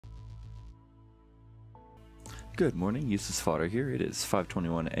Good morning, useless fodder here. It is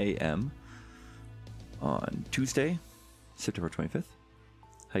 5:21 a.m. on Tuesday, September 25th.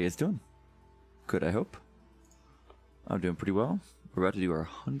 How you guys doing? Good, I hope. I'm doing pretty well. We're about to do our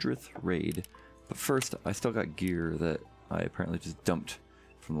 100th raid, but first, I still got gear that I apparently just dumped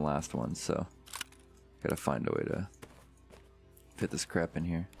from the last one, so gotta find a way to fit this crap in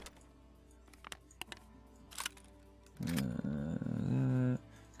here.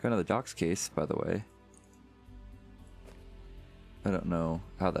 Got another docks case, by the way. I don't know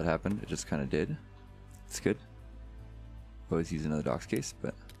how that happened, it just kind of did. It's good. Always use another docks case,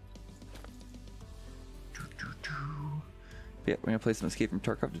 but... Yeah, we're gonna play some Escape from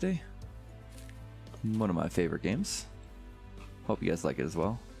Tarkov today. One of my favorite games. Hope you guys like it as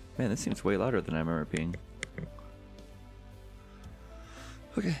well. Man, this seems way louder than I remember it being.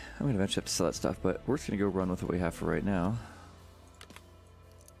 Okay, I'm gonna eventually have to sell that stuff, but we're just gonna go run with what we have for right now.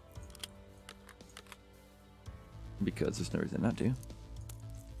 Because there's no reason not to.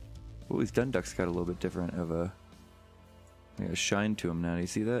 What we've done, Duck's got a little bit different of a shine to him now. Do you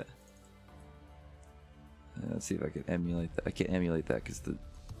see that? Let's see if I can emulate that. I can't emulate that because the...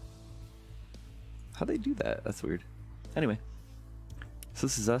 How'd they do that? That's weird. Anyway. So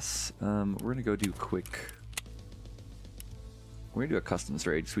this is us. We're gonna go do quick... We're gonna do a customs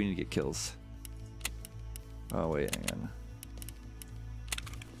raid because we need to get kills. Oh wait, hang on.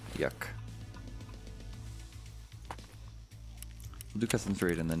 Yuck. We'll do customs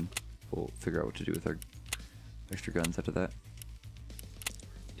raid and then we'll figure out what to do with our extra guns after that.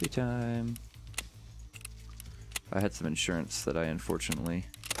 Daytime. I had some insurance that I unfortunately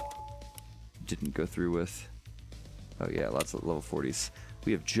didn't go through with. Oh yeah, lots of level 40s.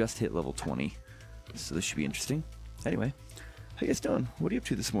 We have just hit level 20, so this should be interesting. Anyway, how you guys doing? What are you up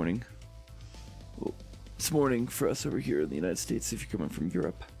to this morning? Well, this morning for us over here in the United States, if you're coming from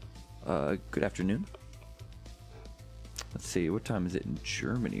Europe. Good afternoon. Let's see, what time is it in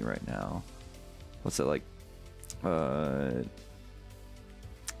Germany right now? What's it like?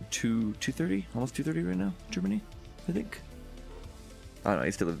 2:30? Almost 2:30 right now, Germany, I think. I don't know, I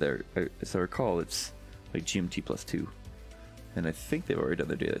used to live there. As I recall, it's like GMT plus 2. And I think they've already done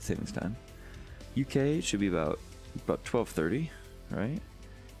their daylight savings time. UK should be about 12:30, right?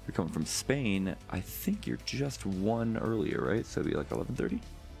 If you're coming from Spain, I think you're just one earlier, right? So it'd be like 11:30?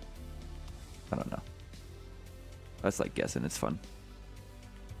 I don't know. That's like guessing, it's fun.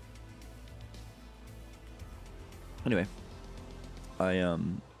 Anyway, I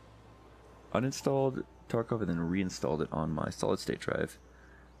uninstalled Tarkov and then reinstalled it on my solid state drive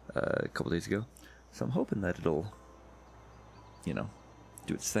a couple days ago. So I'm hoping that it'll, you know,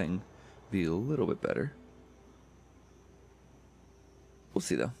 do its thing, be a little bit better. We'll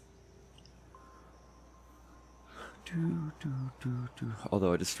see though.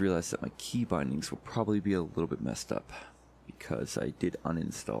 Although I just realized that my key bindings will probably be a little bit messed up because I did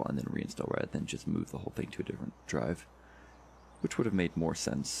uninstall and then reinstall rather than just move the whole thing to a different drive, which would have made more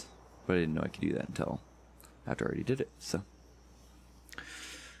sense, but I didn't know I could do that until after I already did it. So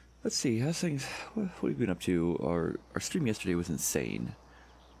let's see, how's things? What have you been up to? Our stream yesterday was insane.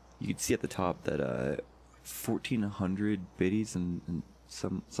 You could see at the top that 1,400 biddies and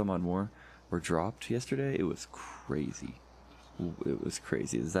some odd more were dropped yesterday. It was crazy. It was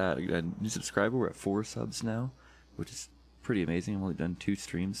crazy. Is that a new subscriber? We're at 4 subs now, which is pretty amazing. I've only done 2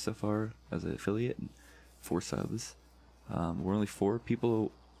 streams so far as an affiliate and 4 subs. We're only 4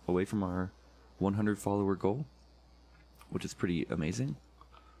 people away from our 100 follower goal, which is pretty amazing.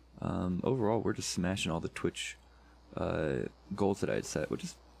 Overall, we're just smashing all the Twitch goals that I had set, which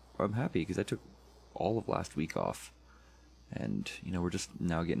is I'm happy because I took all of last week off. And, you know, we're just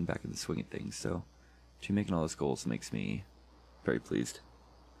now getting back in the swing of things, so to be making all those goals makes me very pleased.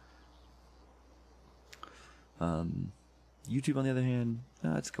 YouTube, on the other hand,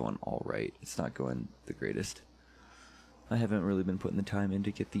 it's going alright. It's not going the greatest. I haven't really been putting the time in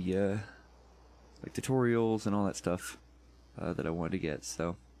to get the, like, tutorials and all that stuff that I wanted to get,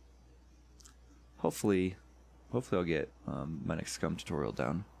 so hopefully I'll get my next Scum tutorial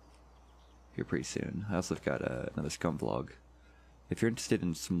down here pretty soon. I also got another Scum vlog. If you're interested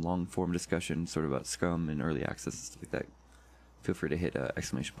in some long-form discussion sort of about Scum and early access and stuff like that, feel free to hit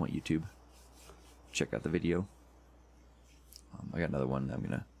exclamation point YouTube. Check out the video. I got another one that I'm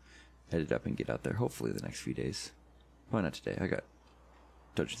gonna edit up and get out there hopefully the next few days. Why not today? I got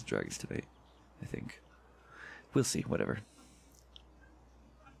Dungeons & Dragons today, I think. We'll see, whatever.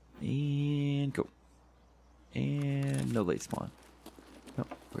 And go. And no late spawn.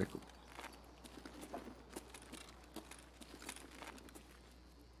 Nope, okay, cool.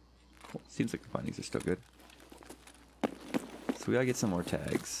 Cool. Seems like the bindings are still good. So we gotta get some more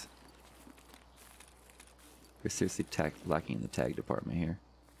tags.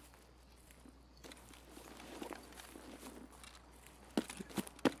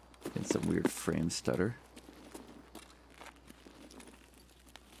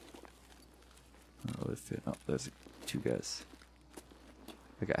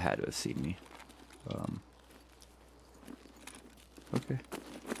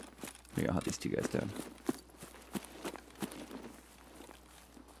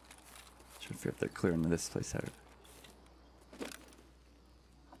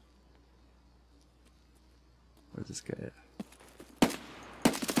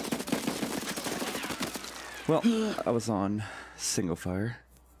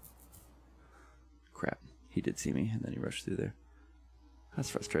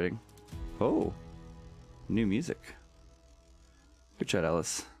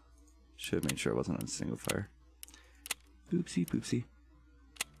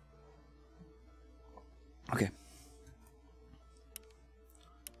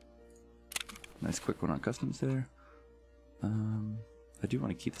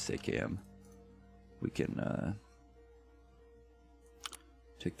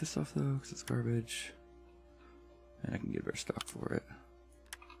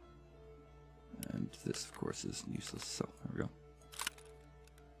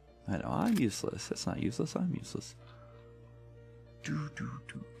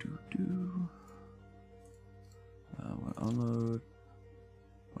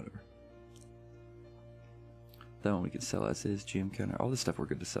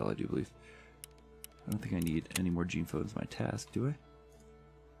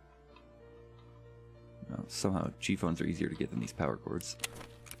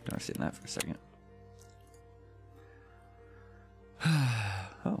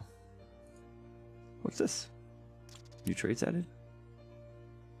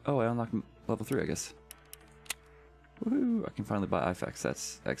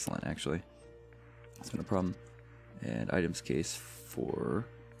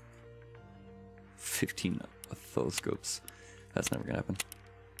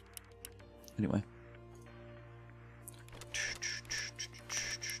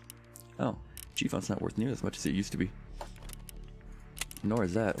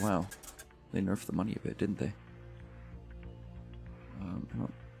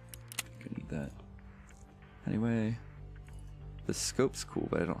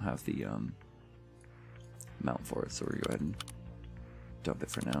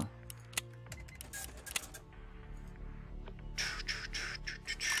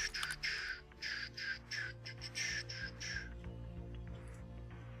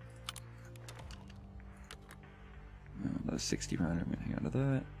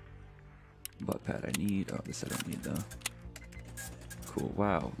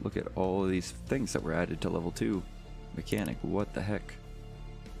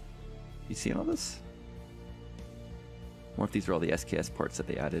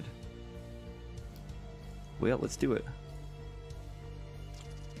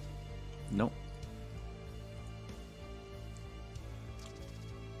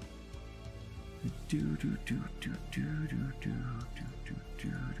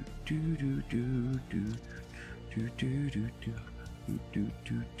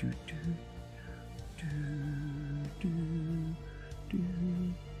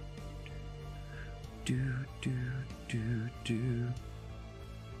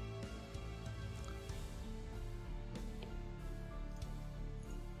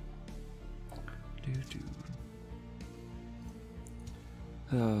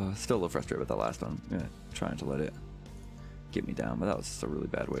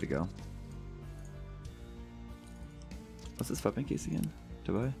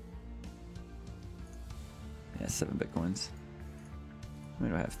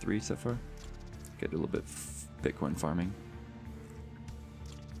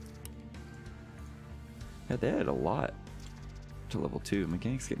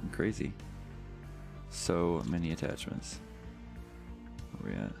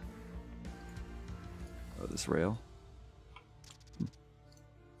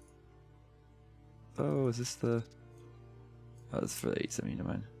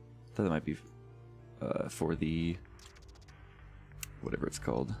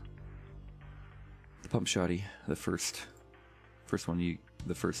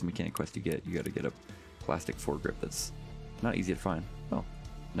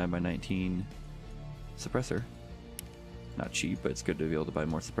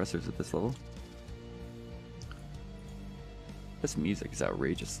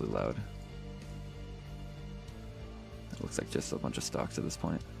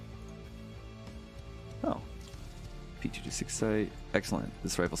 P226 sight. Excellent.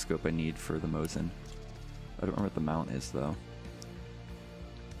 This rifle scope I need for the Mosin. I don't remember what the mount is though.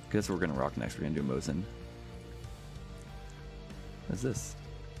 Guess we're gonna rock next. We're gonna do Mosin. What's this?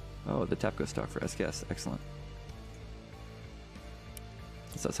 Oh, the Tapco stock for SKS. Excellent.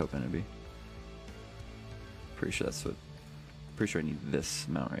 That's what I was hoping it'd be. Pretty sure that's what. Pretty sure I need this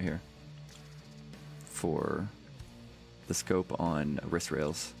mount right here for the scope on wrist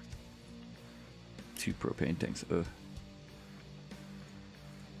rails. 2 propane tanks. Ugh.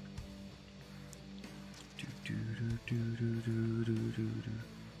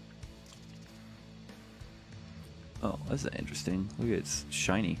 Oh, that's interesting. Look at it, it's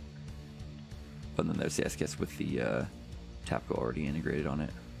shiny. But then there's the SKS with the Tapco already integrated on it,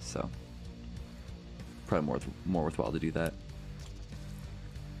 so probably more worthwhile to do that.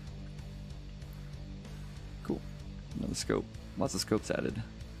 Cool. Another scope. Lots of scopes added.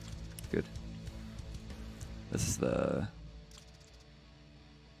 Good. This is the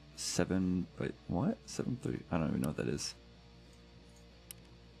 7. Wait, what? 730. I don't even know what that is.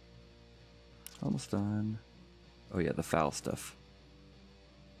 Almost done. Oh yeah, the FAL stuff.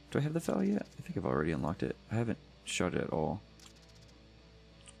 Do I have the FAL yet? I think I've already unlocked it. I haven't shot it at all.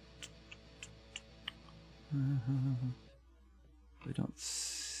 I don't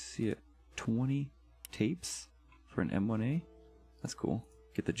see it. 20 tapes for an M1A? That's cool.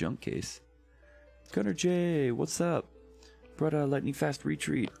 Get the junk case. Gunner J, what's up? Brought a lightning fast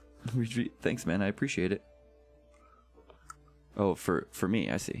retreat. Thanks, man. I appreciate it. Oh, for me,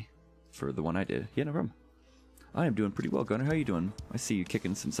 I see. For the one I did. Yeah, no problem. I am doing pretty well, Gunner. How you doing? I see you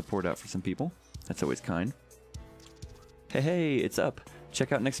kicking some support out for some people. That's always kind. Hey, hey, it's up.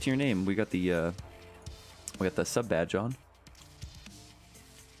 Check out next to your name. We got the sub badge on.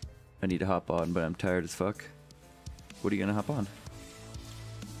 I need to hop on, but I'm tired as fuck. What are you gonna hop on?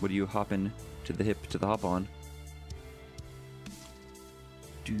 What are you hopping to the hip to the hop on?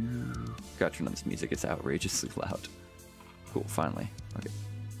 Gotta turn on this music. It's outrageously loud. Cool. Finally. Okay.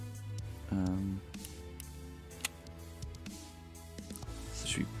 So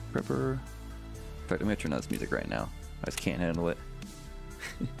should we prepper? In fact, I'm gonna turn on this music right now. I just can't handle it.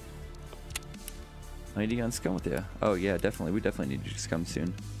 I need to get on Scum with you. Oh yeah, definitely. We definitely need to do Scum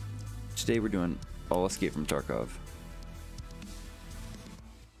soon. Today we're doing all Escape from Tarkov.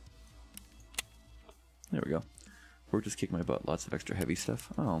 There we go. Work just kicked my butt. Lots of extra heavy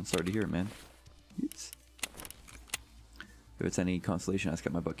stuff. Oh, I'm sorry to hear it, man. Oops. If it's any consolation, I just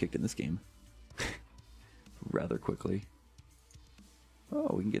got my butt kicked in this game. Rather quickly.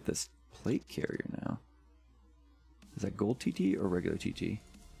 Oh, we can get this plate carrier now. Is that gold TT or regular TT?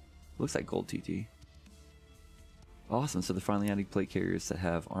 Looks like gold TT. Awesome, so they're finally adding plate carriers that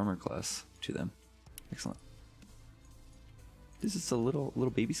have armor class to them. Excellent. This is a little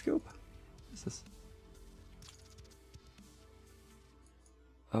baby scope? What is this?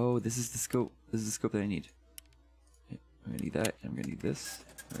 Oh, this is the scope. This is the scope that I need. I'm gonna need that. I'm gonna need this.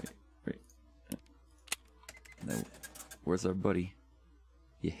 Right. And then, where's our buddy?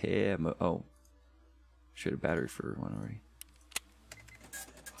 Yeah. Oh, should have battery for one already.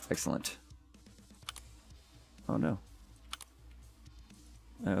 Excellent. Oh no.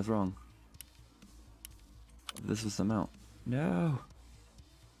 I was wrong. This was the mount. No.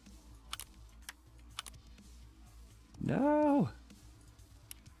 No.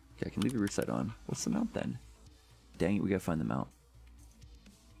 Okay, I can leave the rear sight on. What's the mount then? Dang it, we gotta find the mount.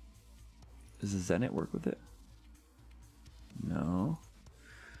 Does the Zenit work with it? No.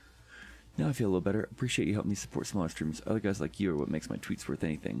 Now I feel a little better. Appreciate you helping me support smaller streamers. Other guys like you are what makes my tweets worth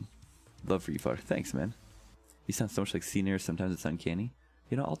anything. Love for you, Father. Thanks, man. You sound so much like senior. Sometimes it's uncanny.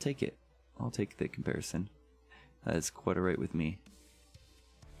 You know, I'll take it. I'll take the comparison. That is quite alright with me.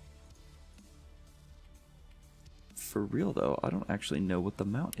 For real though, I don't actually know what the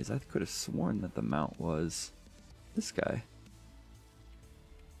mount is. I could have sworn that the mount was this guy.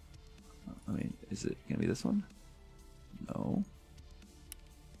 I mean, is it gonna be this one? No.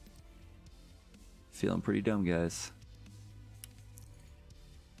 Feeling pretty dumb, guys.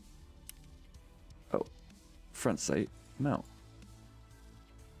 Oh, front sight mount.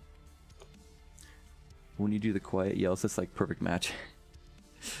 When you do the quiet yells, that's like perfect match.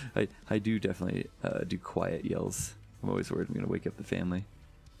 I do definitely do quiet yells. I'm always worried I'm gonna wake up the family.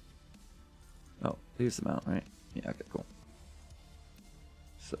 Oh, here's the mount, right? Yeah, okay, cool.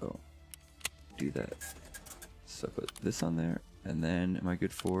 So, do that. So put this on there, and then am I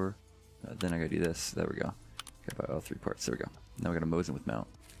good for? Then I gotta do this. There we go. Gotta buy all 3 parts. There we go. Now we gotta Mosin with mount.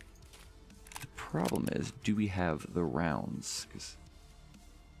 The problem is, do we have the rounds? Because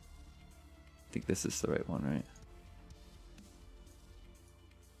I think this is the right one, right?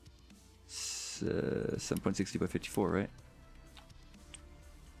 7.60 by 54, right?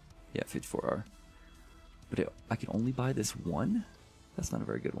 Yeah, 54R. But I can only buy this one? That's not a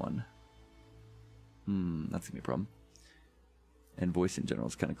very good one. That's gonna be a problem. And voice in general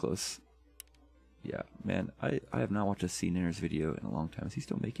is kind of close. Yeah, man, I have not watched a CNinner's video in a long time. Is he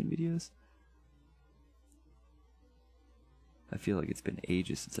still making videos? I feel like it's been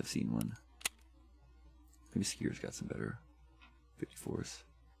ages since I've seen one. Maybe Skier's got some better 54s.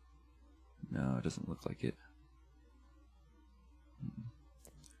 No, it doesn't look like it.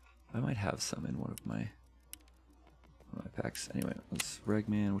 I might have some in one of my packs. Anyway, let's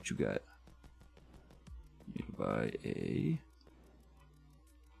Ragman, what you got? You need to buy a...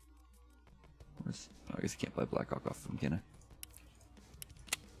 Where's... Oh, I guess I can't buy Black Hawk off of him, can I?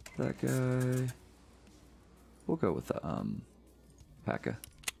 That guy... We'll go with the, Paka.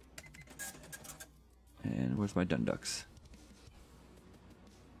 And where's my Dunducks?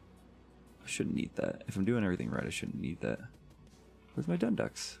 I shouldn't need that. If I'm doing everything right, I shouldn't need that. Where's my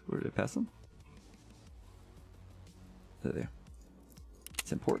Dunducks? Where did I pass them? There.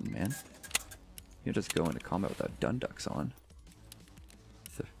 It's important, man. You don't just go into combat without Dunducks on.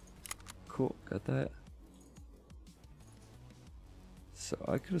 So, cool, got that. So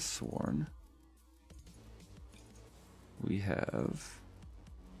I could have sworn we have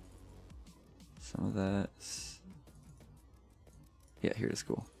some of that. Yeah, here it is.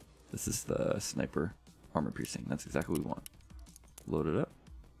 Cool. This is the sniper armor piercing. That's exactly what we want. Load it up.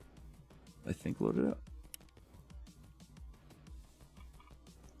 I think load it up.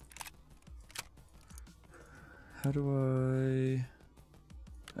 How do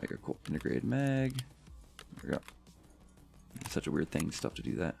I got cool integrated mag. There we go. It's such a weird thing, still have to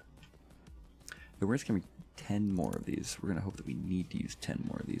do that. But we're just gonna be 10 more of these. We're gonna hope that we need to use 10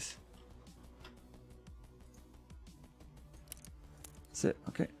 more of these. That's it.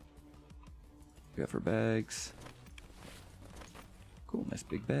 Okay. We got for bags. Cool, nice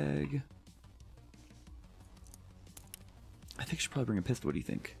big bag. I think I should probably bring a pistol. What do you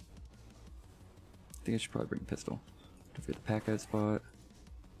think? I think I should probably bring a pistol. Don't forget the pack I spot.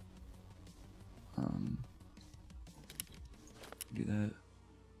 Do that.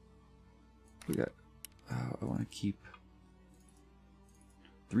 We got. I want to keep.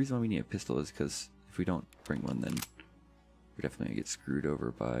 The reason why we need a pistol is because if we don't bring one, then we're definitely gonna get screwed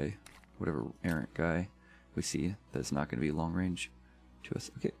over by whatever errant guy we see that's not gonna be long range to us.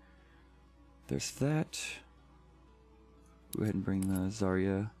 Okay. There's that. Go ahead and bring the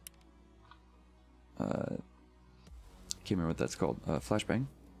Zarya. Can't remember what that's called. Flashbang.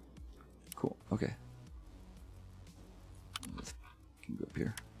 Cool. Okay. Let's can go up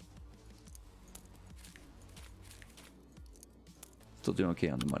here. Still doing okay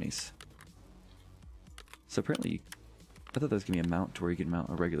on the monies. So apparently, I thought there was gonna be a mount to where you can mount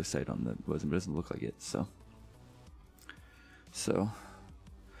a regular sight on the bosom, but it doesn't look like it. So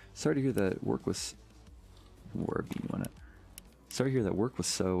sorry to hear that work was. Wherever you want it. Sorry to hear that work was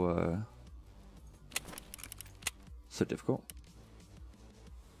so difficult.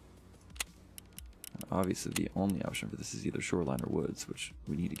 Obviously, the only option for this is either shoreline or woods, which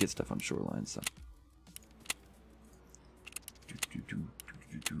we need to get stuff on shoreline. So.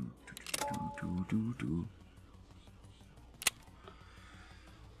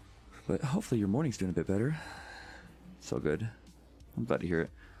 But hopefully your morning's doing a bit better. So good. I'm glad to hear it.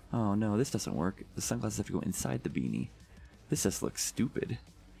 Oh no, this doesn't work. The sunglasses have to go inside the beanie. This just looks stupid.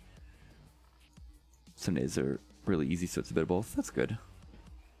 Some days are really easy, so it's a bit of both. That's good.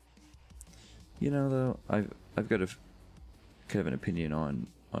 You know, though, I've got a kind of an opinion on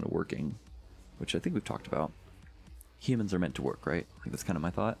it working, which I think we've talked about. Humans are meant to work, right? I think that's kind of my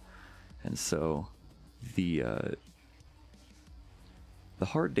thought. And so the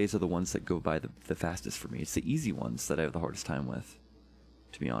hard days are the ones that go by the fastest for me. It's the easy ones that I have the hardest time with,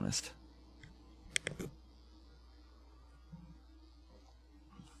 to be honest.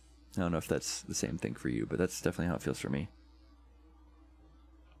 I don't know if that's the same thing for you, but that's definitely how it feels for me.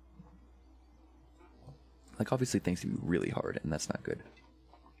 Like, obviously things can be really hard, and that's not good.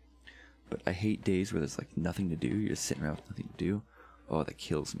 But I hate days where there's like nothing to do. You're just sitting around with nothing to do. Oh, that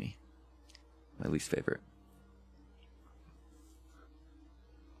kills me. My least favorite.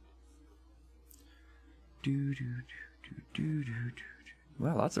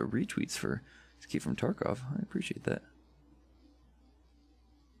 Wow, lots of retweets for Escape from Tarkov. I appreciate that.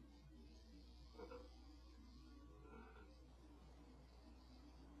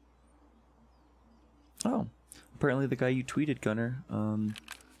 Oh, apparently the guy you tweeted, Gunner,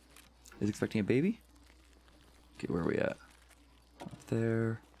 is expecting a baby? Okay, where are we at? Up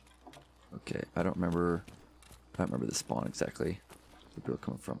there. Okay, I don't remember the spawn exactly. Where people are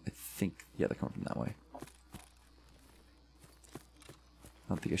coming from? I think, yeah, they're coming from that way. I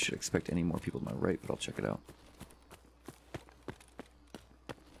don't think I should expect any more people to my right, but I'll check it out.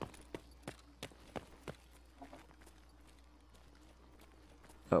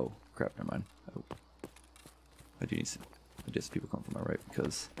 Oh, crap, never mind. Oh. I do need some, I just people coming from my right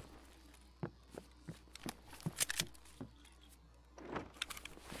because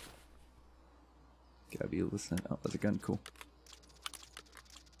gotta be listening. Oh, there's a gun, cool.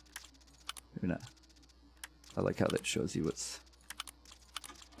 Maybe not. I like how that shows you what's.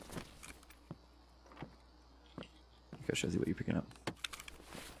 It shows you what you're picking up.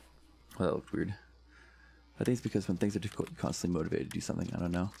 Well, that looked weird. I think it's because when things are difficult, you're constantly motivated to do something. I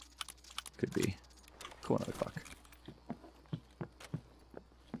don't know. Could be. Cool, another clock.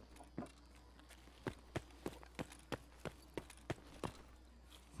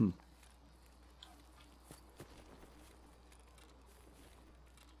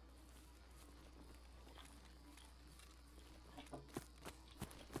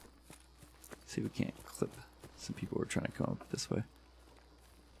 See if we can't clip some people who are trying to come up this way.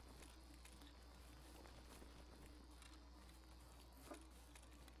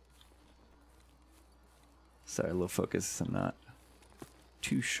 Sorry, low focus. I'm not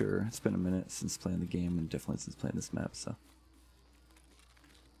too sure. It's been a minute since playing the game and definitely since playing this map, so.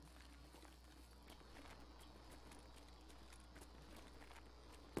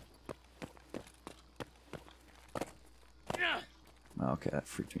 Okay, that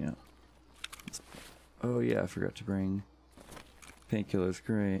freaked me out. Oh yeah, I forgot to bring painkillers.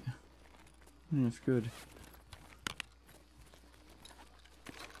 Great. That's good.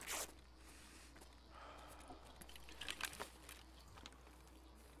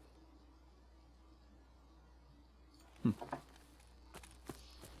 You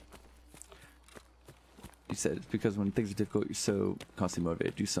said it's because when things are difficult, you're so constantly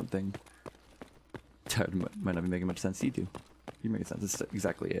motivated to do something. Tired might not be making much sense to you do. You're making sense. That's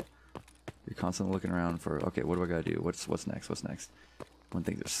exactly it. You're constantly looking around for, okay, what do I gotta do? What's next? What's next? When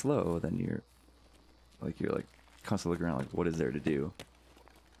things are slow, then you're like constantly looking around, like, what is there to do?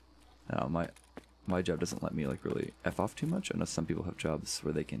 My job doesn't let me like really f off too much. I know some people have jobs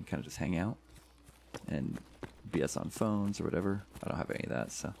where they can kind of just hang out and BS on phones or whatever. I don't have any of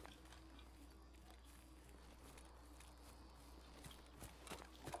that, so.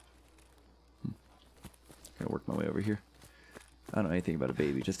 Gonna work my way over here. I don't know anything about a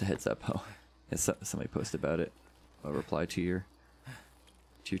baby, just a heads up. Oh, somebody posted about it. I'll reply to your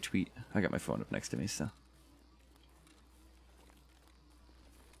tweet. I got my phone up next to me, so.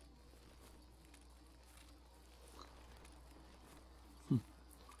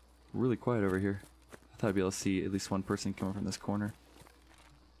 Really quiet over here. I thought I'd be able to see at least one person coming from this corner.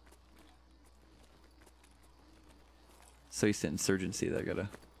 So used to insurgency that I gotta,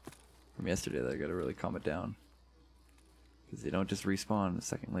 from yesterday, that I gotta really calm it down. Because they don't just respawn a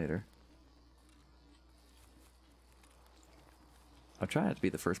second later. I'm trying not to be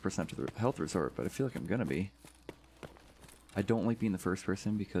the first person up to the health resort, but I feel like I'm gonna be. I don't like being the first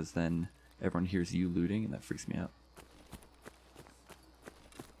person because then everyone hears you looting and that freaks me out.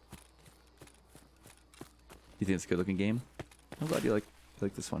 You think it's a good looking game? I'm glad you like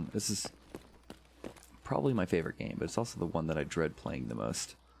this one. This is probably my favorite game, but it's also the one that I dread playing the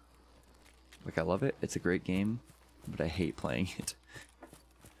most. Like, I love it. It's a great game, but I hate playing it.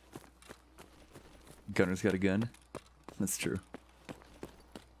 Gunner's got a gun. That's true.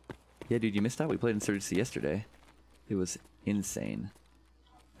 Yeah, dude, you missed out. We played Insurgency yesterday. It was insane.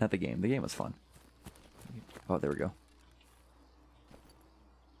 Not the game. The game was fun. Oh, there we go.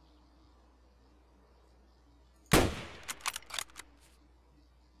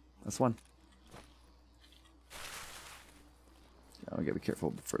 That's one. Yeah, I gotta be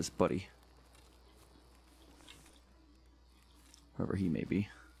careful for his buddy. Whoever he may be.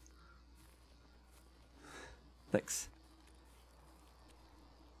 Thanks.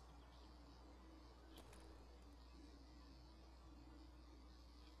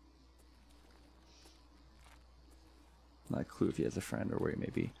 Not a clue if he has a friend or where he may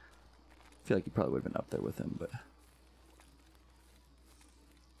be. I feel like he probably would have been up there with him, but...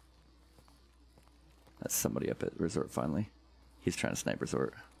 That's somebody up at Resort finally. He's trying to snipe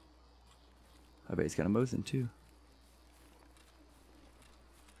Resort. I bet he's got a Mosin too.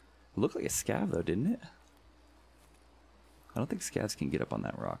 It looked like a scav though, didn't it? I don't think scavs can get up on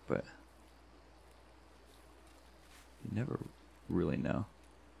that rock, but... You never really know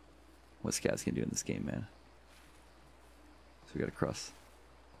what scavs can do in this game, man. So we gotta cross.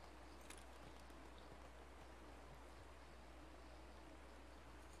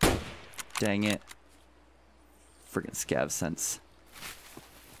 Dang it. Friggin' scav sense.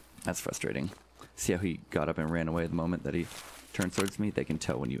 That's frustrating. See how he got up and ran away the moment that he turned towards me? They can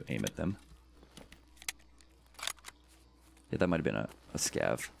tell when you aim at them. Yeah, that might have been a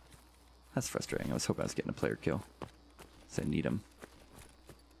scav. That's frustrating. I was hoping I was getting a player kill. So I need him.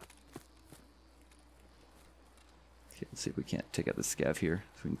 Okay, let's see if we can't take out the scav here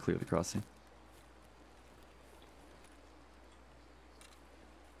so we can clear the crossing.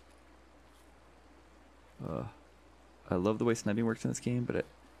 I love the way sniping works in this game, but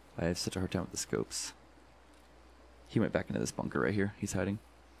I have such a hard time with the scopes. He went back into this bunker right here. He's hiding.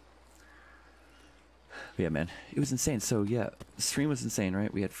 But yeah, man, it was insane. So yeah, the stream was insane,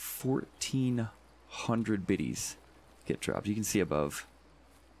 right? We had 1,400 biddies get dropped. You can see above.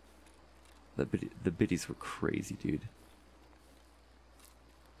 The biddies were crazy, dude.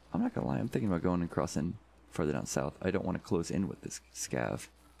 I'm not gonna lie, I'm thinking about going and crossing further down south. I don't want to close in with this scav.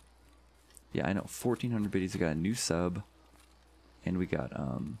 Yeah, I know, 1,400 biddies. We got a new sub, and we got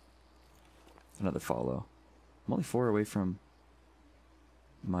another follow. I'm only 4 away from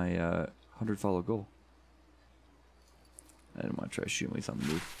my 100 follow goal. I didn't want to try to shoot him. He's on the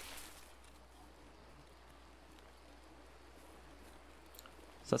move.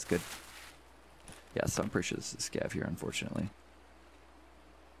 So that's good. Yeah, so I'm pretty sure this is a scav here, unfortunately.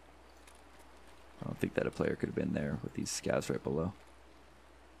 I don't think that a player could have been there with these scavs right below.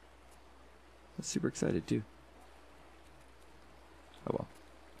 I was super excited too. Oh well.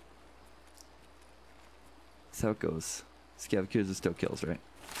 That's how it goes. Scav kills are still kills, right?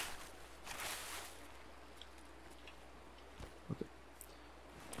 Okay.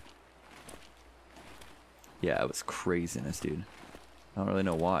 Yeah, it was craziness, dude. I don't really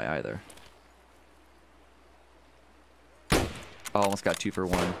know why either. Oh, almost got 2 for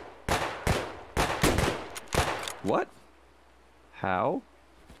 1. What? How?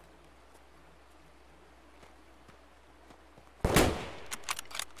 There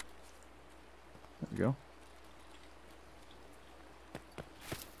we go.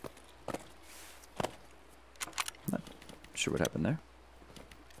 Not sure what happened there.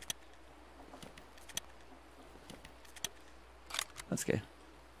 That's okay.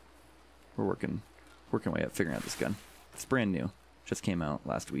 We're working way up figuring out this gun. It's brand new. Just came out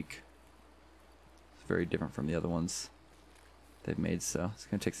last week. It's very different from the other ones they've made, so it's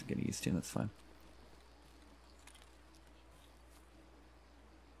gonna take some getting used to, and that's fine.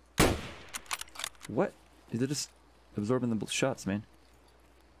 What? They're just absorbing the shots, man.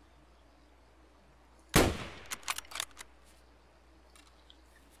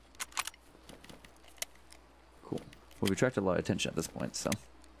 Cool. Well, we attracted a lot of attention at this point, so.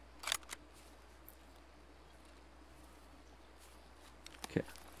 Okay.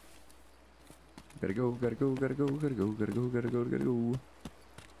 Gotta go, gotta go, gotta go, gotta go, gotta go, gotta go, gotta go.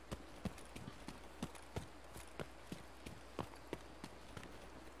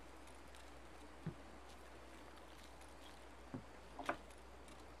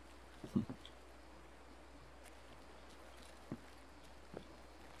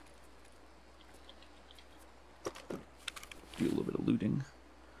 Do a little bit of looting.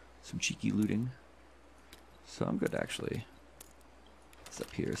 Some cheeky looting. So I'm good actually. It's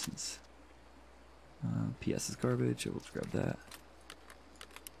up here since PS is garbage. We'll grab that.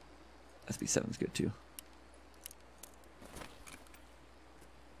 SB7 is good too.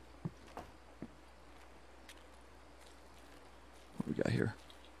 What do we got here?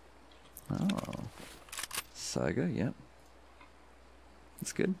 Oh, Saga. Yep,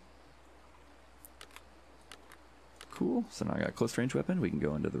 that's good. Cool. So now I got a close range weapon. We can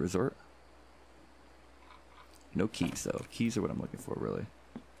go into the resort. No keys though. Keys are what I'm looking for, really.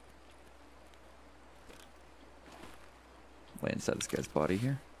 Lay inside this guy's body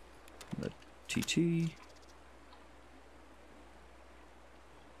here. The TT.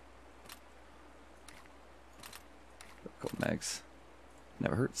 A couple mags.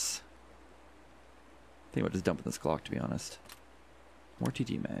 Never hurts. Think about just dumping this Glock, to be honest. More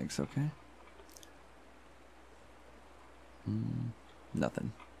TT mags, okay.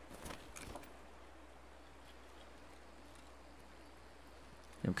 Nothing.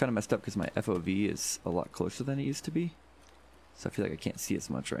 I'm kind of messed up because my FOV is a lot closer than it used to be. So I feel like I can't see as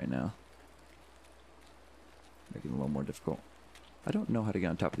much right now. Making it a little more difficult. I don't know how to get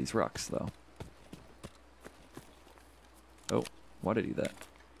on top of these rocks, though. Oh, why did I do that?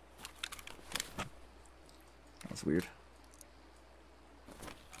 That was weird.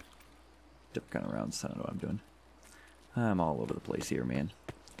 Different kind of rounds, I don't know what I'm doing. I'm all over the place here, man.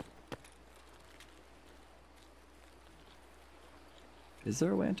 Is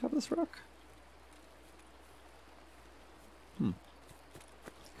there a way on top of this rock? Could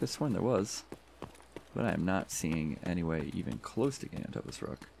have sworn there was. But I am not seeing any way even close to getting on top of this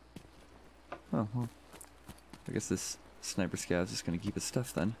rock. Oh, well. I guess this sniper scav's just gonna keep his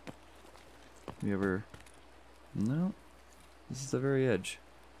stuff then. Have you ever... No. This is the very edge.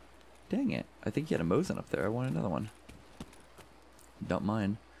 Dang it. I think he had a Mosin up there. I want another one. Don't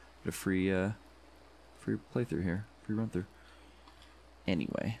mind. Get a free playthrough here. Free run through.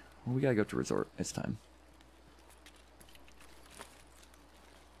 Anyway. Well, we gotta go to resort. It's time.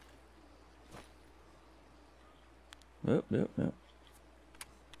 Oh, no, no.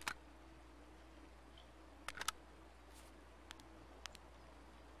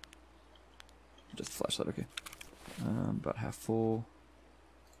 Just a flashlight, okay. About half full.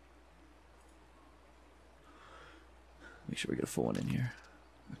 Make sure we get a full one in here.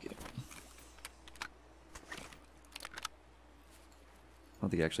 Okay. I don't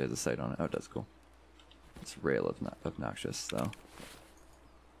think it actually has a sight on it. Oh, it does, cool. It's rail obnoxious, though.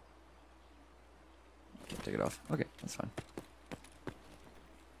 Can't take it off. Okay, that's fine.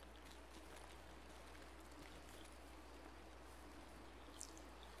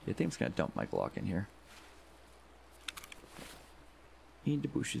 Yeah, I think I'm just gonna dump my Glock in here. In the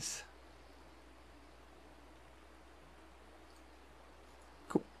bushes.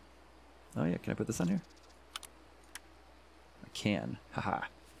 Cool. Oh yeah, can I put this on here? I can. Haha.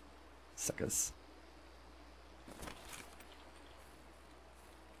 Suckers.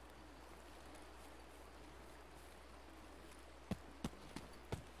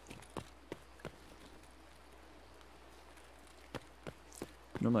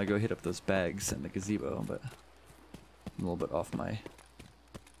 Normally I go hit up those bags in the gazebo, but I'm a little bit off my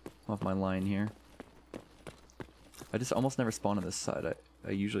line here. I just almost never spawn on this side.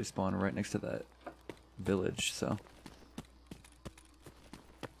 I usually spawn right next to that village, so.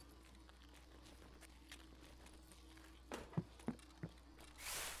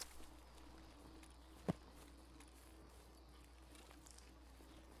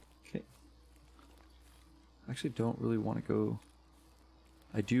 Okay. I actually don't really want to go.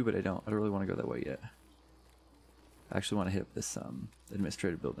 I do, but I don't. I don't really want to go that way yet. I actually want to hit up this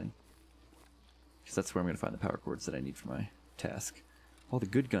administrative building. Because that's where I'm going to find the power cords that I need for my task. All the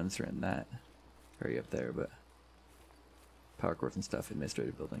good guns are in that area up there, but power cords and stuff,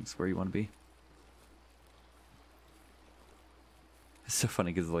 administrative buildings, where you want to be. It's so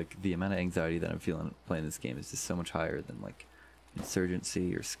funny because like the amount of anxiety that I'm feeling playing this game is just so much higher than like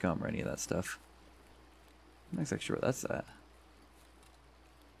Insurgency or Scum or any of that stuff. I'm not exactly sure what that's at.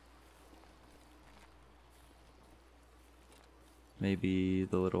 Maybe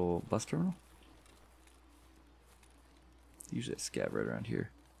the little bus terminal? Usually a scav right around here.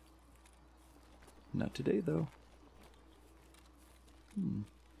 Not today, though.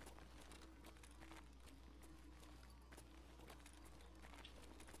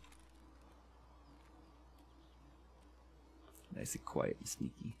 Nice and quiet and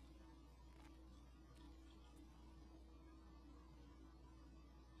sneaky.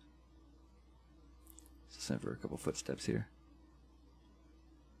 Just send for a couple footsteps here.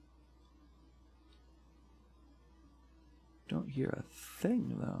 Don't hear a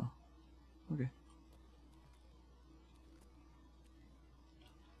thing, though. Okay.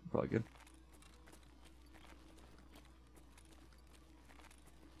 Probably good.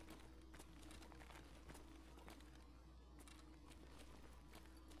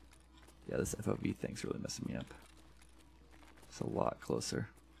 Yeah, this FOV thing's really messing me up. It's a lot closer.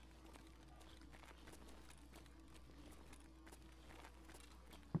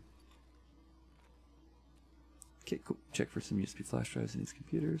 Okay, cool. Check for some USB flash drives in these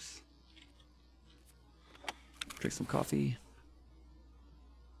computers. Drink some coffee.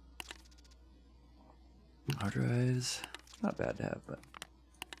 Hard drives. Not bad to have, but.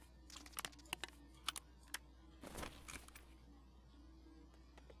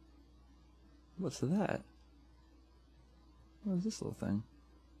 What's that? What is this little thing?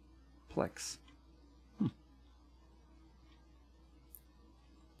 Plex. That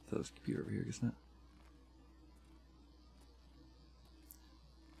was a computer over here, isn't it?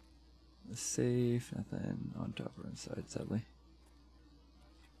 The safe, nothing on top or inside, sadly.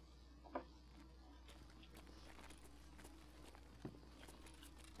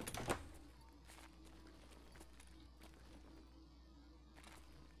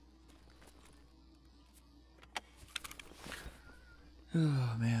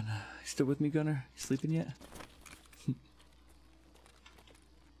 Oh man, you still with me, Gunner? You sleeping yet?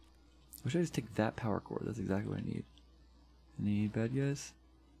 Wish I just take that power cord. That's exactly what I need. Any bad guys?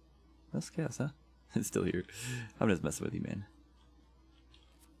 That's chaos, huh? It's still here. I'm just messing with you, man.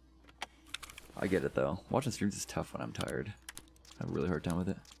 I get it though. Watching streams is tough when I'm tired. I have a really hard time with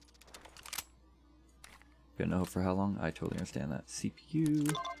it. Got no hope for how long? I totally understand that.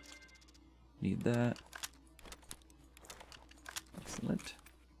 CPU. Need that. Excellent.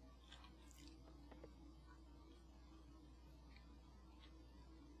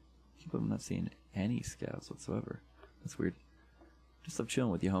 I'm not seeing any scouts whatsoever. That's weird. Just love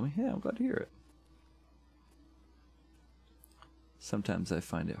chilling with you, homie. Yeah, I'm glad to hear it. Sometimes I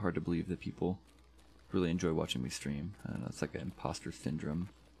find it hard to believe that people really enjoy watching me stream. I don't know, it's like an imposter syndrome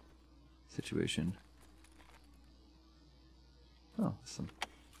situation. Oh, some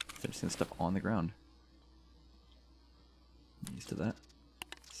interesting stuff on the ground. I'm used to that.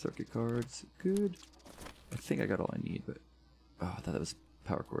 Circuit cards, good. I think I got all I need, but oh, I thought that was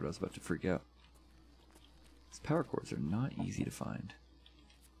power cord. I was about to freak out. These power cords are not easy to find.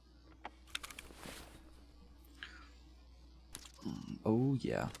 Oh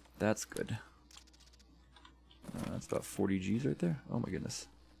yeah, that's good. That's about 40 G's right there. Oh my goodness.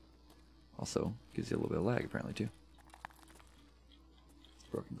 Also gives you a little bit of lag apparently too.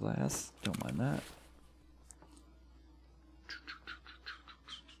 Broken glass, don't mind that.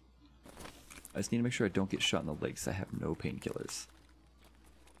 I just need to make sure I don't get shot in the legs. I have no painkillers.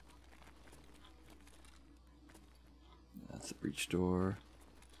 That's a breach door.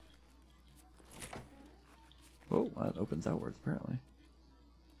 Oh, that opens outwards apparently.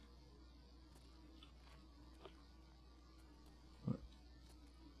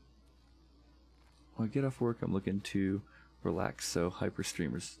 When I get off work, I'm looking to relax, so hyper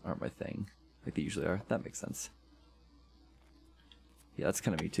streamers aren't my thing, like they usually are. That makes sense. Yeah, that's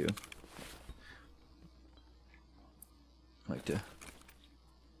kind of me too. I like to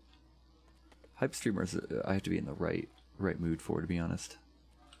hype streamers. I have to be in the right mood for, to be honest.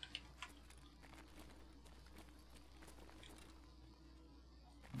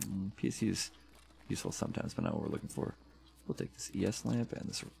 PC is useful sometimes, but not what we're looking for. We'll take this ES lamp and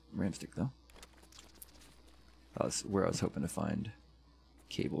this RAM stick though. That's where I was hoping to find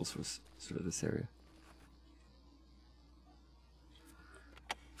cables, was sort of this area.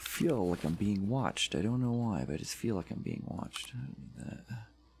 Feel like I'm being watched. I don't know why, but I just feel like I'm being watched. I don't need that.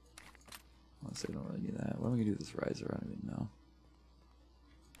 Honestly, I don't really need that. What am I gonna do with this riser? I don't even know.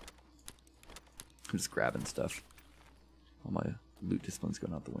 I'm just grabbing stuff. All my loot discipline's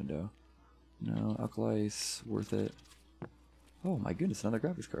going out the window. No, alkali's worth it. Oh my goodness, another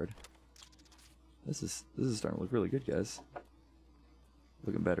graphics card. This is starting to look really good, guys.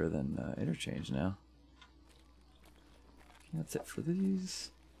 Looking better than interchange now. Okay, that's it for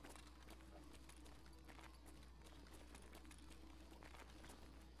these.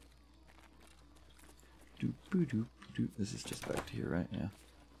 Doop doop doop. This is just back to here, right? Yeah.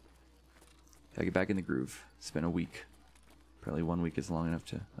 Gotta get back in the groove. It's been a week. Apparently 1 week is long enough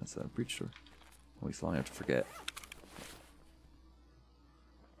to. That's a breach door. 1 week's long enough to forget.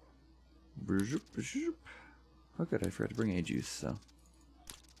 Oh good, I forgot to bring a juice, so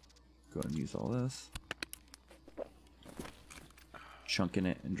go and use all this. Chunking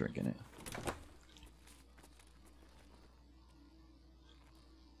it and drinking it.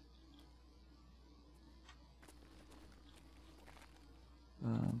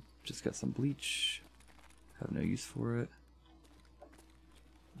 Just got some bleach. Have no use for it.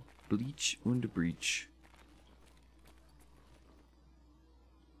 Bleach und breach.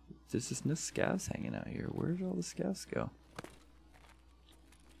 There's just no scavs hanging out here. Where did all the scavs go?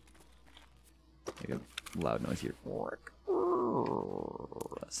 I got a loud noise here. Here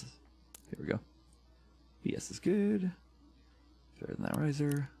we go. BS is good. Better than that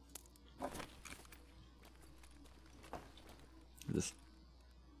riser. This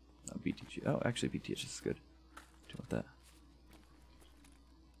BTG. Oh, actually BTH is good. Do you want that?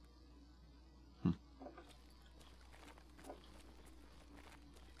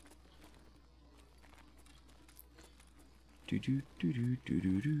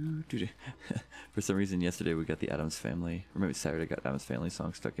 For some reason yesterday we got the Addams Family, or maybe Saturday got Addams Family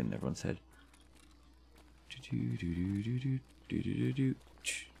song stuck in everyone's head.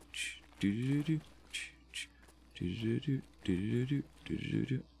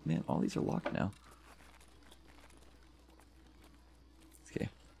 Man, all these are locked now. Okay.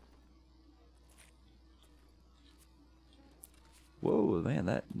 Whoa, man,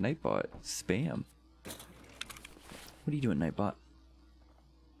 that Nightbot spam. What are you doing, Nightbot?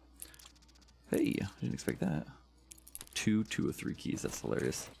 Hey, I didn't expect that. 203 keys, that's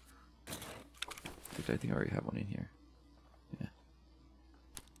hilarious. I think I already have one in here. Yeah.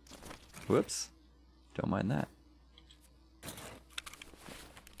 Whoops. Don't mind that.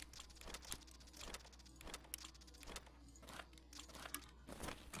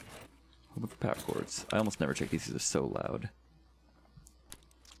 Hoping for power cords. I almost never check these, they're so loud.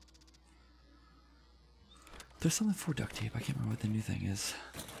 There's something for duct tape. I can't remember what the new thing is.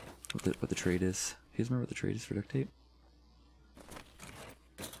 what the trade is. You guys remember what the trade is for duct tape?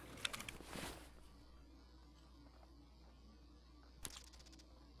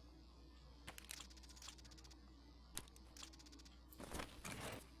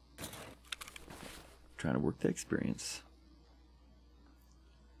 Trying to work the experience.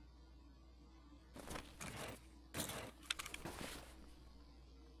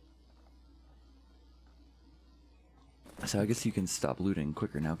 So I guess you can stop looting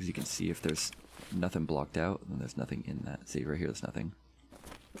quicker now because you can see if there's nothing blocked out, then there's nothing in that. See right here, there's nothing.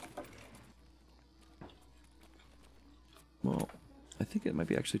 Well, I think it might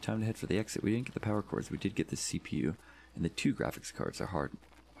be actually time to head for the exit. We didn't get the power cords, we did get the CPU, and the 2 graphics cards are hard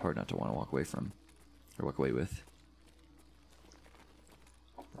not to want to walk away from, or walk away with.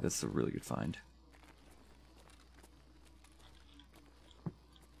 That's a really good find.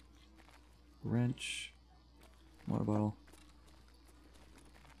 Wrench, water bottle.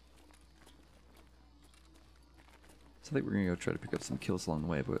 So I think we're gonna go try to pick up some kills along the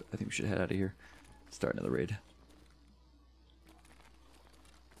way, but I think we should head out of here. Start another raid.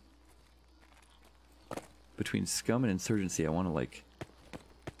 Between Scum and Insurgency, I want to like...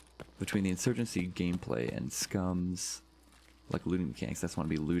 Between the Insurgency gameplay and Scum's like looting mechanics, I just want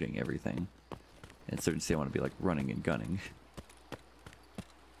to be looting everything. And Insurgency, I want to be like running and gunning.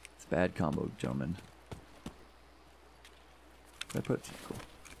 It's a bad combo, gentlemen. Did I put? Cool.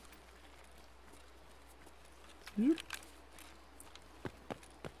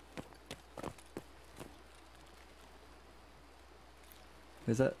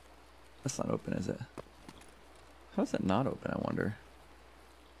 Is that... That's not open, is it? How's that not open, I wonder?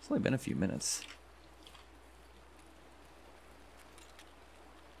 It's only been a few minutes.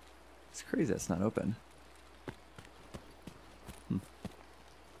 It's crazy that's not open. I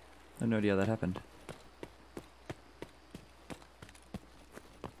have no idea how that happened.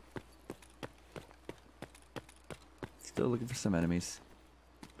 Still looking for some enemies.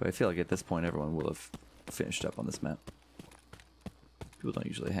 But I feel like at this point everyone will have finished up on this map. People don't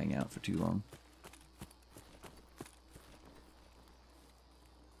usually hang out for too long.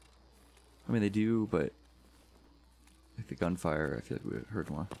 I mean, they do, but like the gunfire, I feel like we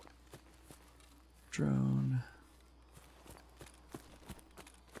heard more. Drone.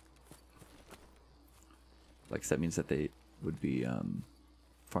 Like, that means that they would be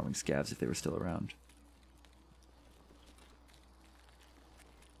farming scavs if they were still around.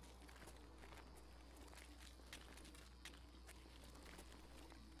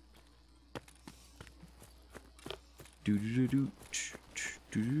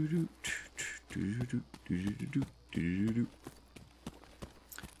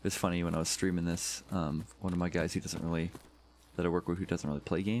 It's funny, when I was streaming this, one of my guys that I work with who doesn't really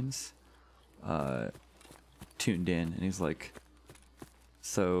play games, tuned in and he's like,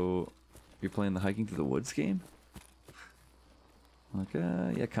 "So, you're playing the Hiking Through the Woods game?" I'm like,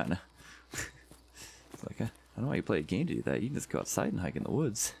 yeah, kinda. It's like, I don't know why you play a game to do that. You can just go outside and hike in the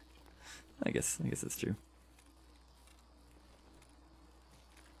woods. I guess that's true.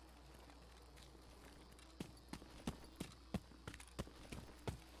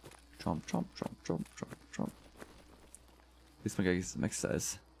 Chomp, chomp, chomp, chomp, chomp, chomp. At least my guy gets some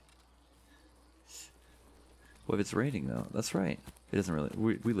exercise. Well, if it's raining though, that's right. It doesn't really,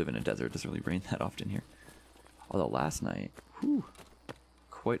 we live in a desert, it doesn't really rain that often here. Although last night, whew,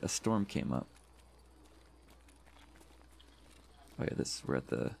 quite a storm came up. Oh yeah, we're at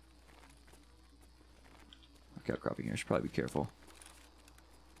the outcropping here, should probably be careful.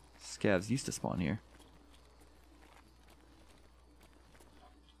 Scavs used to spawn here.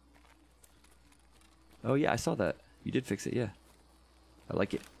 Oh yeah, I saw that. You did fix it, yeah. I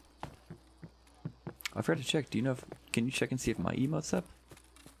like it. I forgot to check. Do you know if... Can you check and see if my emote's up?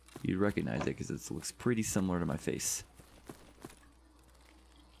 You'd recognize it because it looks pretty similar to my face.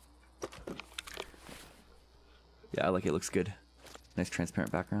 Yeah, I like it. It looks good. Nice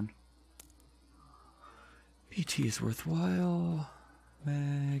transparent background. PT is worthwhile.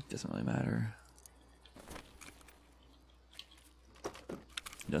 Mag doesn't really matter.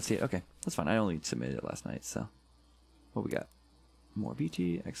 You don't see it? Okay, that's fine. I only submitted it last night, so... What we got? More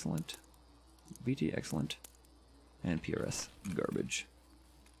BT, excellent. BT, excellent. And PRS, garbage.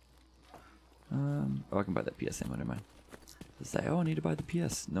 Oh, I can buy that PS ammo, never mind. Does it say, oh, I need to buy the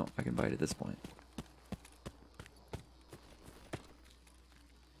PS? No, I can buy it at this point.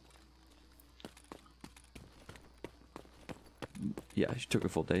 Yeah, she took a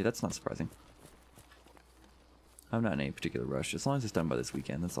full day. That's not surprising. I'm not in any particular rush. As long as it's done by this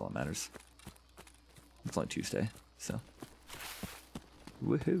weekend, that's all that matters. It's only Tuesday, so.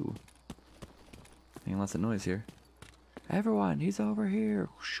 Woohoo! Making lots of noise here. Everyone, he's over here.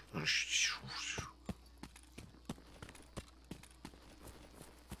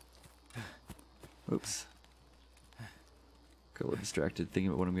 Oops. Got a little distracted thinking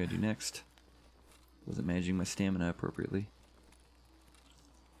about what I'm going to do next. Wasn't managing my stamina appropriately.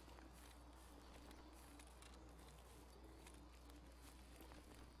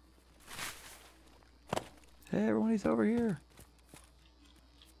 Hey everyone, he's over here.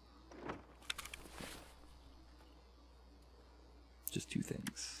 Just two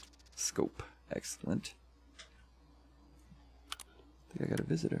things. Scope. Excellent. I think I got a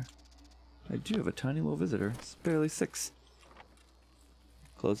visitor. I do have a tiny little visitor. It's barely 6.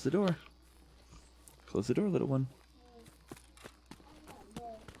 Close the door. Close the door, little one.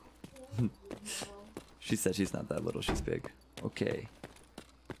 She said she's not that little, she's big. Okay.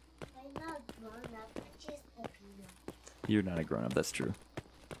 I'm not grown up, I'm just a peanut. You're not a grown-up, that's true.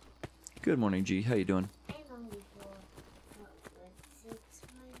 Good morning, G. How you doing? I'm only for 6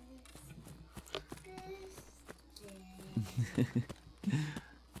 minutes.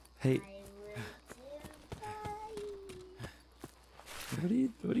 Hey,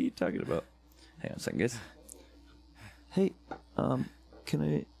 what are you talking about? Hang on a second, guys. Hey, can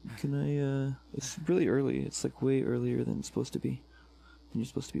I, it's really early. It's like way earlier than it's supposed to be. And you're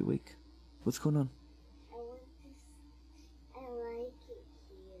supposed to be awake. What's going on? I like it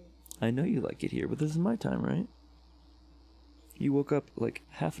here. I know you like it here, but this is my time, right? You woke up like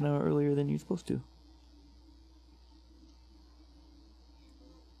half an hour earlier than you're supposed to.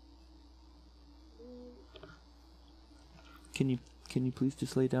 Can you please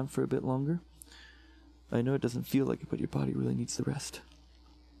just lay down for a bit longer? I know it doesn't feel like it, but your body really needs the rest.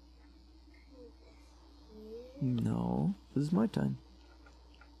 No, this is my time.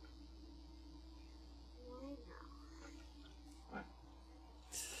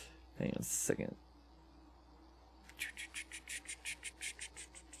 Hang on a second.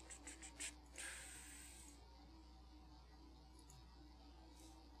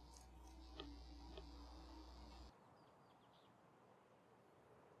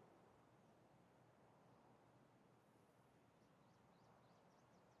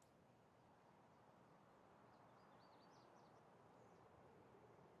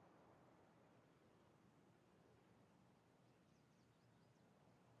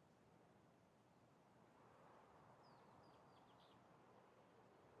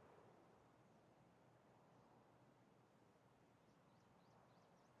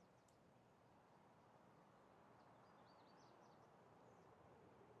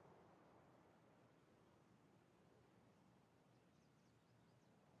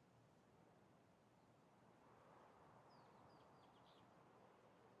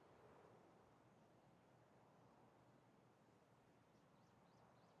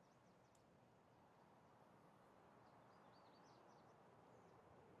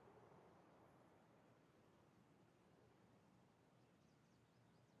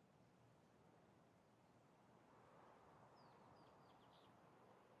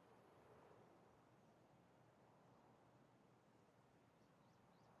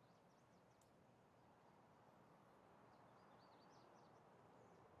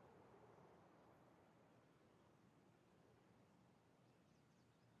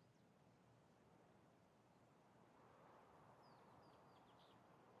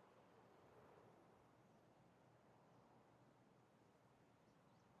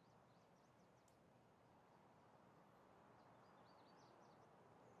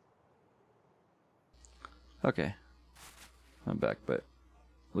 Okay, I'm back, but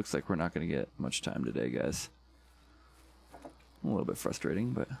looks like we're not going to get much time today, guys. A little bit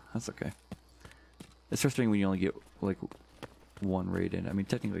frustrating, but that's okay. It's frustrating when you only get, like, 1 raid in. I mean,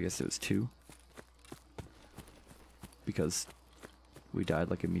 technically, I guess it was 2. Because we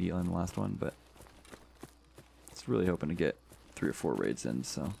died, like, immediately in the last one, but it's really hoping to get 3 or 4 raids in,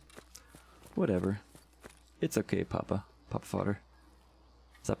 so whatever. It's okay, Papa. Papa fodder.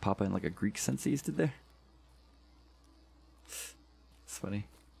 Is that Papa in, like, a Greek sense he used it there? It's funny.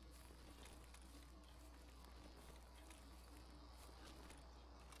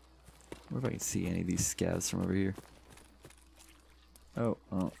 I wonder if I can see any of these scavs from over here. Oh,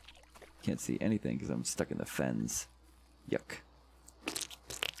 can't see anything because I'm stuck in the fens. Yuck.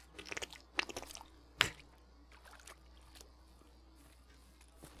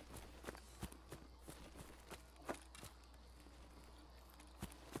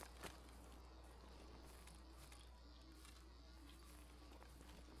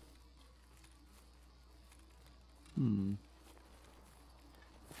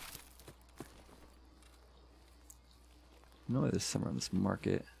 I know there's somewhere on this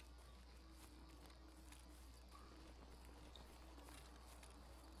market.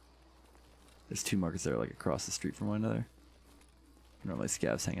 There's two markets that are like across the street from one another. Normally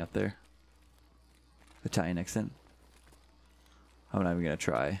scavs hang out there. Italian accent. I'm not even gonna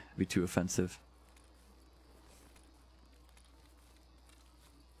try. It'd be too offensive.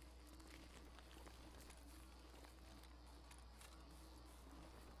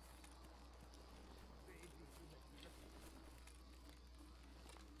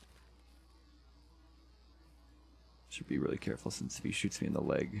 Should be really careful since if he shoots me in the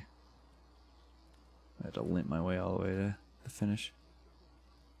leg, I have to limp my way all the way to the finish.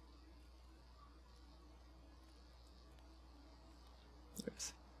 There it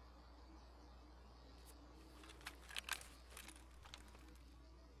is.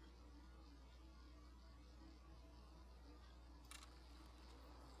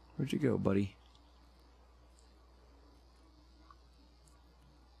 Where'd you go, buddy?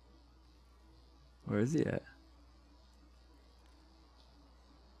 Where is he at?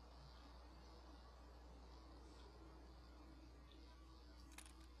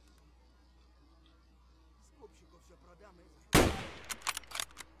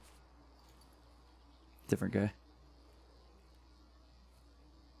 Different guy.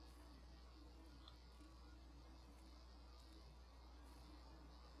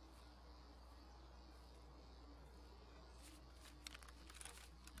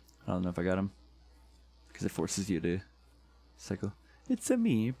 I don't know if I got him. Because it forces you to cycle. It's a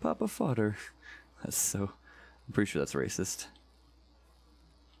me, Papa Fodder. That's so... I'm pretty sure that's racist.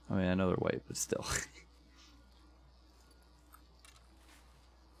 I mean, I know they're white, but still.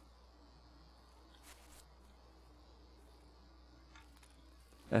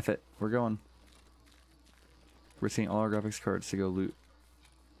 F it. We're going. We're seeing all our graphics cards to go loot.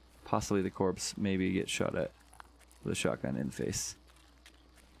 Possibly the corpse. Maybe get shot at with a shotgun in the face.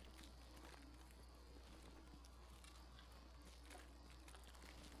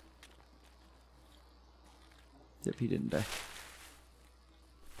 Yep, he didn't die.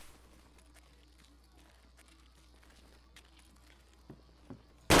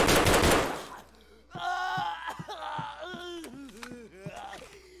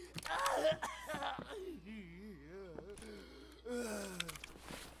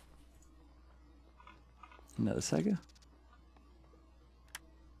 Another Sega.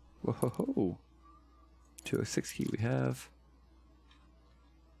 Whoa ho ho. 206 key we have.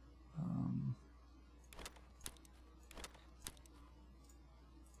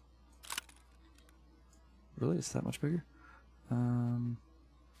 Really? It's that much bigger?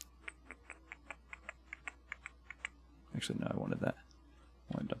 Actually, no, I wanted that.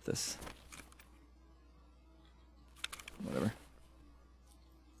 I wanted up this. Whatever.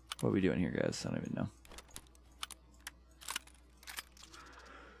 What are we doing here, guys? I don't even know.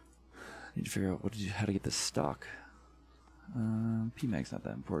 Need to figure out how to get this stock. PMag's not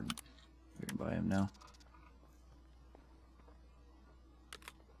that important. We can buy him now.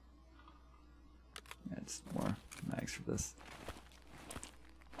 Yeah, it's more mags for this.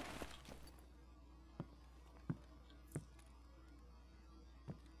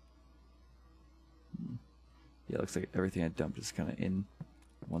 Yeah, it looks like everything I dumped is kind of in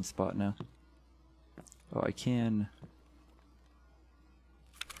one spot now. Oh, I can...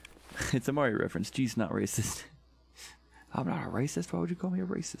 It's a Mario reference. G's not racist. I'm not a racist. Why would you call me a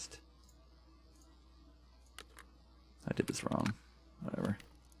racist? I did this wrong. Whatever.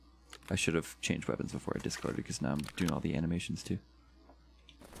 I should have changed weapons before I discarded because now I'm doing all the animations too.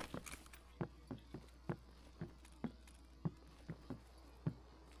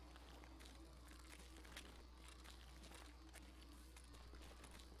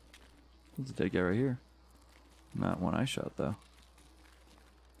 There's a dead guy right here. Not one I shot though.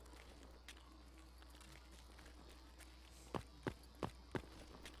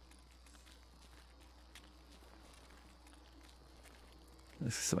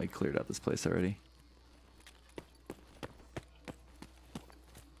 Somebody cleared out this place already.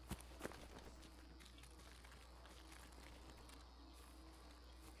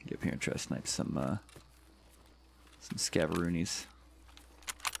 Get up here and try to snipe some scaveroonies.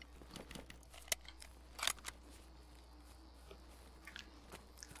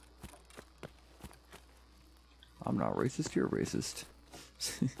 I'm not racist, you're a racist.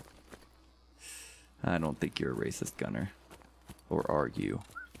 I don't think you're a racist, Gunner. Or are you?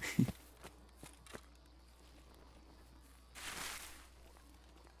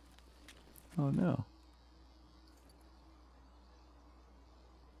 Oh no.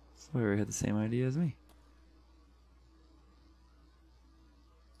 Sawyer had the same idea as me.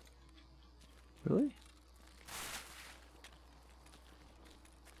 Really?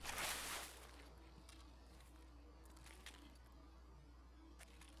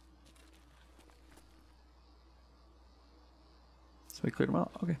 So we cleared them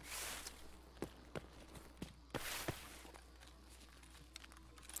out? Okay.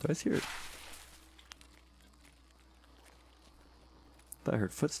 Did I hear it? Thought I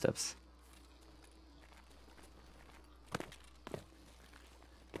heard footsteps.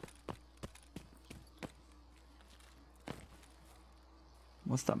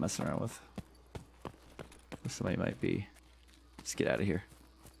 We'll stop messing around with where somebody might be. Let's get out of here.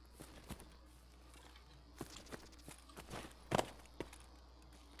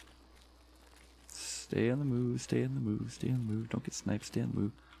 Stay on the move, stay on the move, stay on the move. Don't get sniped, stay on the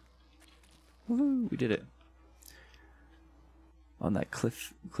move. Woohoo, we did it. On that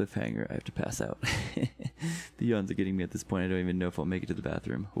cliffhanger, I have to pass out. The yawns are getting me at this point. I don't even know if I'll make it to the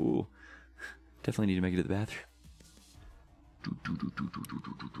bathroom. Ooh, definitely need to make it to the bathroom.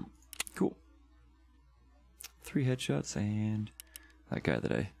 Cool. 3 headshots and that guy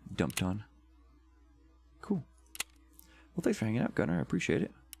that I dumped on. Cool. Well, thanks for hanging out, Gunner. I appreciate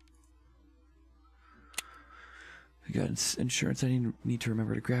it. I got insurance I need to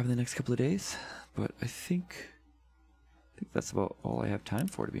remember to grab in the next couple of days, but I think that's about all I have time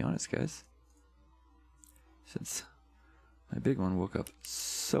for, to be honest, guys. Since my big one woke up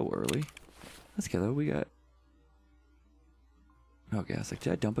so early. That's okay though. We got. Okay, I was like,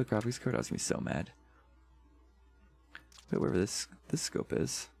 did I dump a graphics card? I was gonna be so mad. But wherever this scope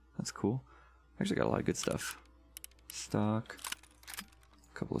is, that's cool. Actually, got a lot of good stuff. Stock,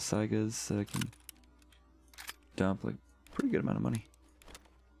 a couple of Saigas that I can dump, like pretty good amount of money.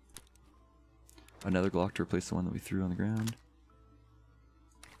 Another Glock to replace the one that we threw on the ground.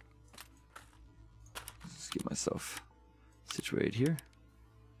 Let's get myself situated here.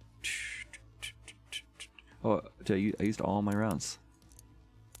 Oh, I used all my rounds.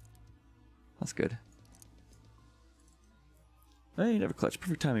 That's good. Hey, never clutch.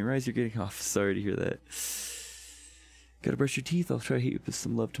 Perfect timing. Rise, you're getting off. Sorry to hear that. Gotta brush your teeth. I'll try to hit you with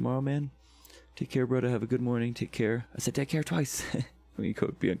some love tomorrow, man. Take care, brother. Have a good morning. Take care. I said take care twice. When you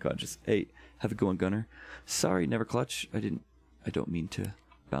go be unconscious. Hey, have a good one, Gunner. Sorry, never clutch. I don't mean to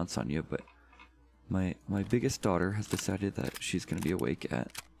bounce on you, but my biggest daughter has decided that she's gonna be awake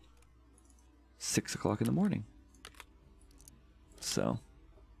at 6 o'clock in the morning. So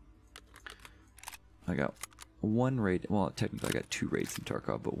I got one raid. Well, technically I got 2 raids in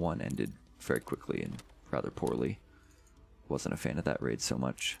Tarkov, but one ended very quickly and rather poorly. Wasn't a fan of that raid so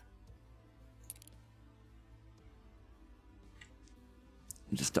much.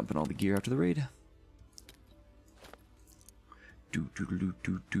 I'm just dumping all the gear after the raid.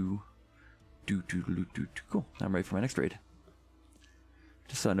 Cool. Now I'm ready for my next raid.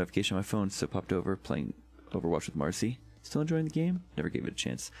 Just saw a notification on my phone, so popped over playing Overwatch with Marcy. Still enjoying the game? Never gave it a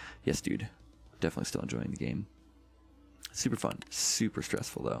chance. Yes, dude. Definitely still enjoying the game. Super fun. Super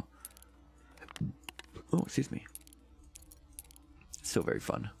stressful, though. Oh, excuse me. Still very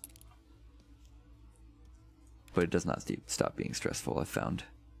fun. But it does not stop being stressful, I've found.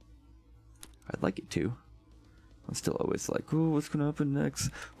 I'd like it to. I'm still always like, oh, what's going to happen next?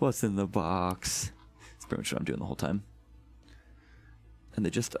 What's in the box? It's pretty much what I'm doing the whole time. And they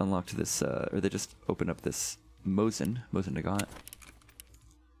just unlocked this, or they just opened up this Mosin Nagant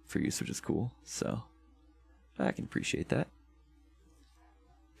for use, which is cool. So I can appreciate that.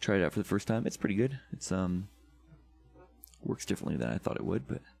 Tried it out for the first time. It's pretty good. It's works differently than I thought it would,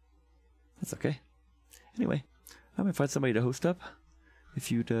 but that's okay. Anyway, I'm gonna find somebody to host up. If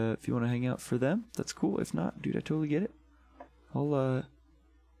you want to hang out for them, that's cool. If not, dude, I totally get it. I'll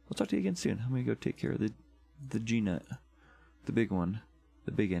talk to you again soon. I'm gonna go take care of the G-Nut, the big one.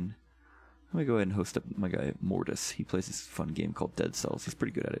 The big end. I'm gonna go ahead and host up my guy Mortis. He plays this fun game called Dead Cells. He's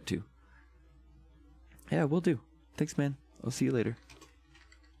pretty good at it too. Yeah, will do. Thanks, man. I'll see you later.